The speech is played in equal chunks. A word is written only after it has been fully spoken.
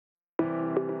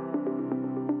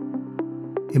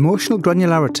Emotional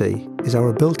granularity is our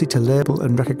ability to label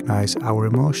and recognise our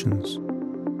emotions.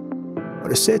 Or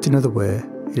to say it another way,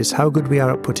 it is how good we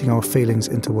are at putting our feelings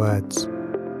into words.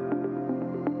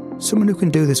 Someone who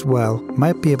can do this well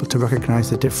might be able to recognise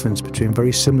the difference between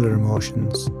very similar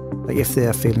emotions, like if they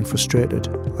are feeling frustrated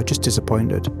or just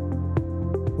disappointed.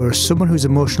 Whereas someone whose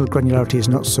emotional granularity is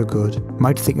not so good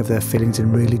might think of their feelings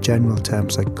in really general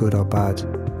terms like good or bad,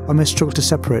 or may struggle to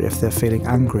separate if they're feeling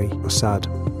angry or sad.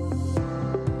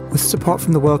 With support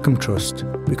from the Wellcome Trust,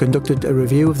 we conducted a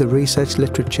review of the research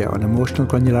literature on emotional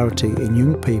granularity in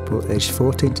young people aged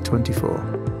 14 to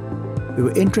 24. We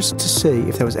were interested to see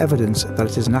if there was evidence that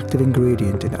it is an active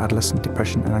ingredient in adolescent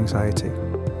depression and anxiety.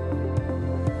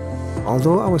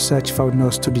 Although our search found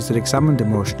no studies that examined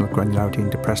emotional granularity in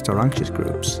depressed or anxious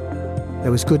groups,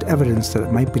 there was good evidence that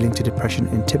it might be linked to depression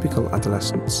in typical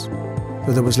adolescents,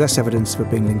 though there was less evidence for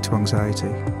it being linked to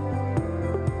anxiety.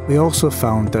 We also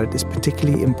found that it is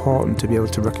particularly important to be able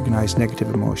to recognise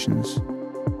negative emotions,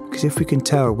 because if we can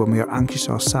tell when we are anxious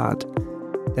or sad,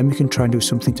 then we can try and do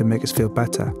something to make us feel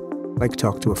better, like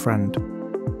talk to a friend.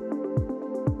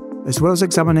 As well as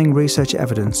examining research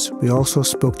evidence, we also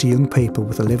spoke to young people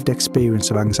with a lived experience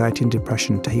of anxiety and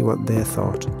depression to hear what they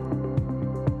thought.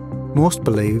 Most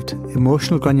believed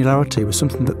emotional granularity was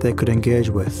something that they could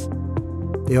engage with.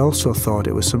 They also thought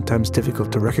it was sometimes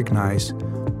difficult to recognise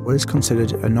what is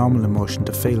considered a normal emotion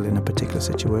to feel in a particular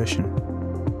situation.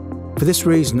 For this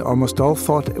reason, almost all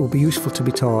thought it would be useful to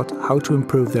be taught how to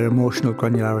improve their emotional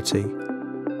granularity.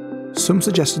 Some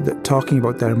suggested that talking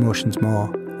about their emotions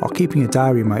more, or keeping a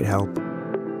diary, might help.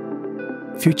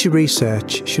 Future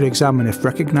research should examine if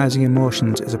recognising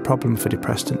emotions is a problem for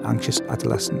depressed and anxious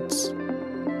adolescents.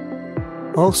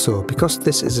 Also, because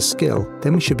this is a skill,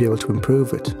 then we should be able to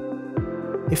improve it.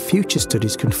 If future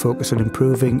studies can focus on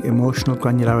improving emotional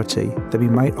granularity, then we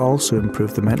might also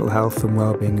improve the mental health and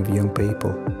well-being of young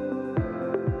people.